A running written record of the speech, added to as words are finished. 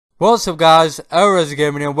What's up guys,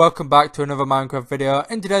 HELLRAISERGaming here, welcome back to another Minecraft video.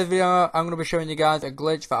 In today's video I'm going to be showing you guys a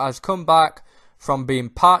glitch that has come back from being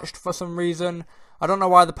patched for some reason. I don't know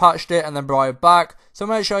why they patched it and then brought it back, so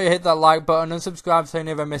make sure you hit that like button and subscribe so you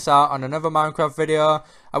never miss out on another Minecraft video.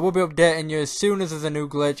 I will be updating you as soon as there's a new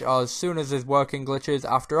glitch or as soon as there's working glitches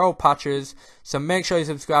after all patches, so make sure you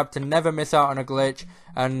subscribe to never miss out on a glitch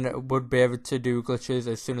and would be able to do glitches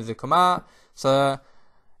as soon as they come out. So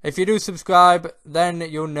if you do subscribe, then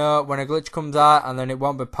you'll know when a glitch comes out and then it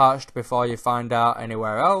won't be patched before you find out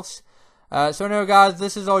anywhere else. So anyway guys,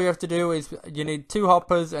 this is all you have to do is you need 2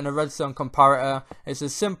 hoppers and a redstone comparator. It's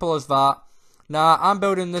as simple as that. Now I'm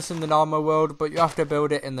building this in the normal world, but you have to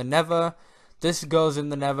build it in the nether. This goes in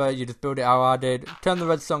the nether, you just build it how I did. Turn the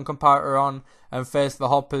redstone comparator on and face the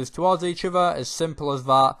hoppers towards each other, as simple as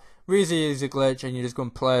that. Really easy glitch, and you're just going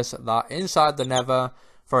to place that inside the nether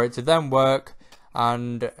for it to then work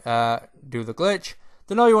and do the glitch.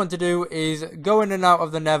 Then all you want to do is go in and out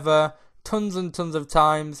of the nether tons and tons of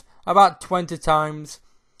times, about 20 times.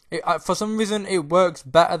 For some reason it works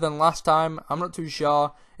better than last time, I'm not too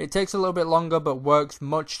sure. It takes a little bit longer but works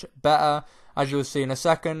much better, as you'll see in a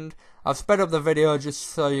second. I've sped up the video just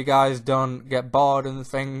so you guys don't get bored and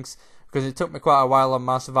things, because it took me quite a while on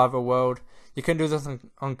my survival world. You can do this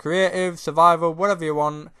on creative, survival, whatever you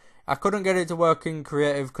want. I couldn't get it to work in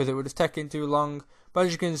creative because it would have taken too long, but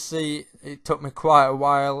as you can see it took me quite a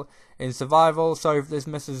while in survival. So if this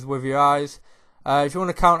messes with your eyes, if you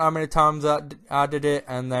want to count how many times I did it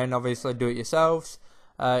and then obviously do it yourselves,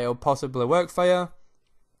 it'll possibly work for you.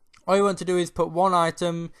 All you want to do is put 1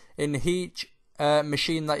 item in each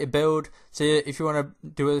machine that you build. So if you want to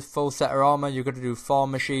do a full set of armor, you've got to do 4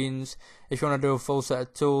 machines. If you want to do a full set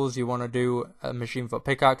of tools, you want to do a machine for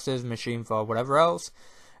pickaxes, machine for whatever else.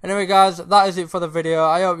 Anyway guys, that is it for the video.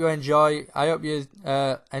 I hope you enjoy. I hope you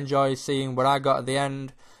enjoy seeing what I got at the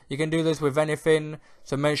end. You can do this with anything,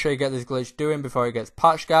 so make sure you get this glitch doing before it gets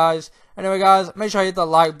patched guys. Anyway guys, make sure you hit that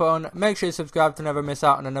like button, make sure you subscribe to never miss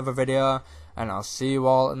out on another video, and I'll see you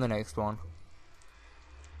all in the next one.